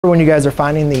When you guys are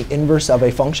finding the inverse of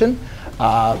a function,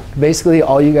 basically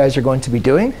all you guys are going to be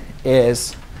doing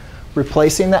is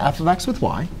replacing the f of x with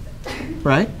y,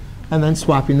 right? And then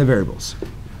swapping the variables.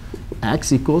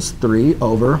 X equals 3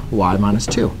 over y minus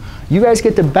 2. You guys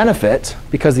get the benefit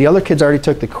because the other kids already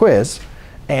took the quiz.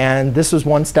 And this was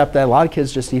one step that a lot of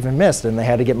kids just even missed, and they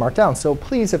had to get marked down. So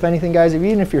please, if anything, guys,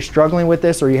 even if you're struggling with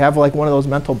this or you have like one of those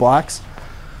mental blocks,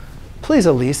 please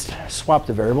at least swap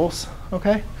the variables,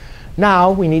 OK?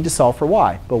 Now we need to solve for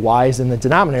y. But y is in the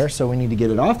denominator, so we need to get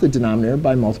it off the denominator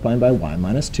by multiplying by y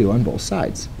minus 2 on both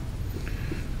sides.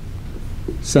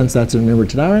 Since that's a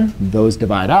numerator denominator, those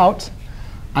divide out.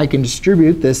 I can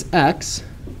distribute this x.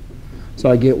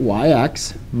 So I get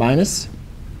yx minus.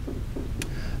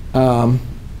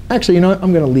 Actually, you know what?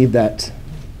 I'm going to leave that.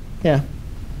 Yeah.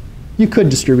 You could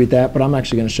distribute that, but I'm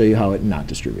actually going to show you how it's not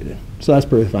distributed. So that's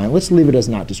perfectly fine. Let's leave it as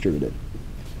not distributed.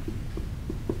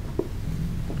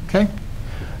 OK?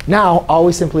 Now, all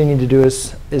we simply need to do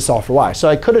is solve for y. So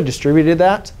I could have distributed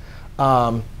that.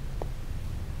 But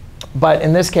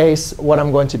in this case, what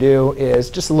I'm going to do is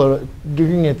just a little, you're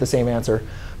going to get the same answer.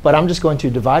 But I'm just going to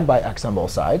divide by x on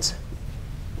both sides.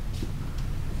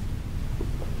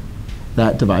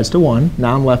 That divides to 1.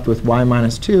 Now I'm left with y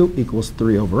minus 2 equals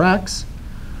 3 over x.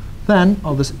 Then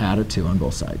I'll just add a 2 on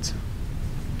both sides.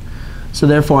 So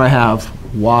therefore, I have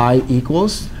y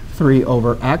equals 3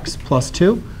 over x plus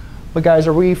 2. But guys,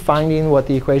 are we finding what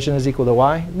the equation is equal to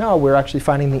y? No, we're actually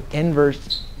finding the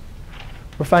inverse.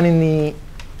 We're finding the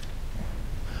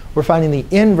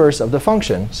inverse of the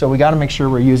function. So we got to make sure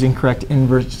we're using correct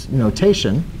inverse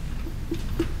notation.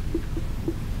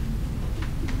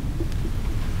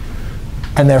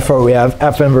 And therefore, we have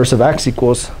f inverse of x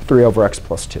equals 3 over x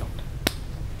plus 2.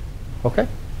 OK?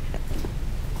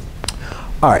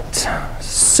 All right.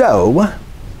 So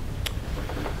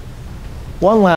one last.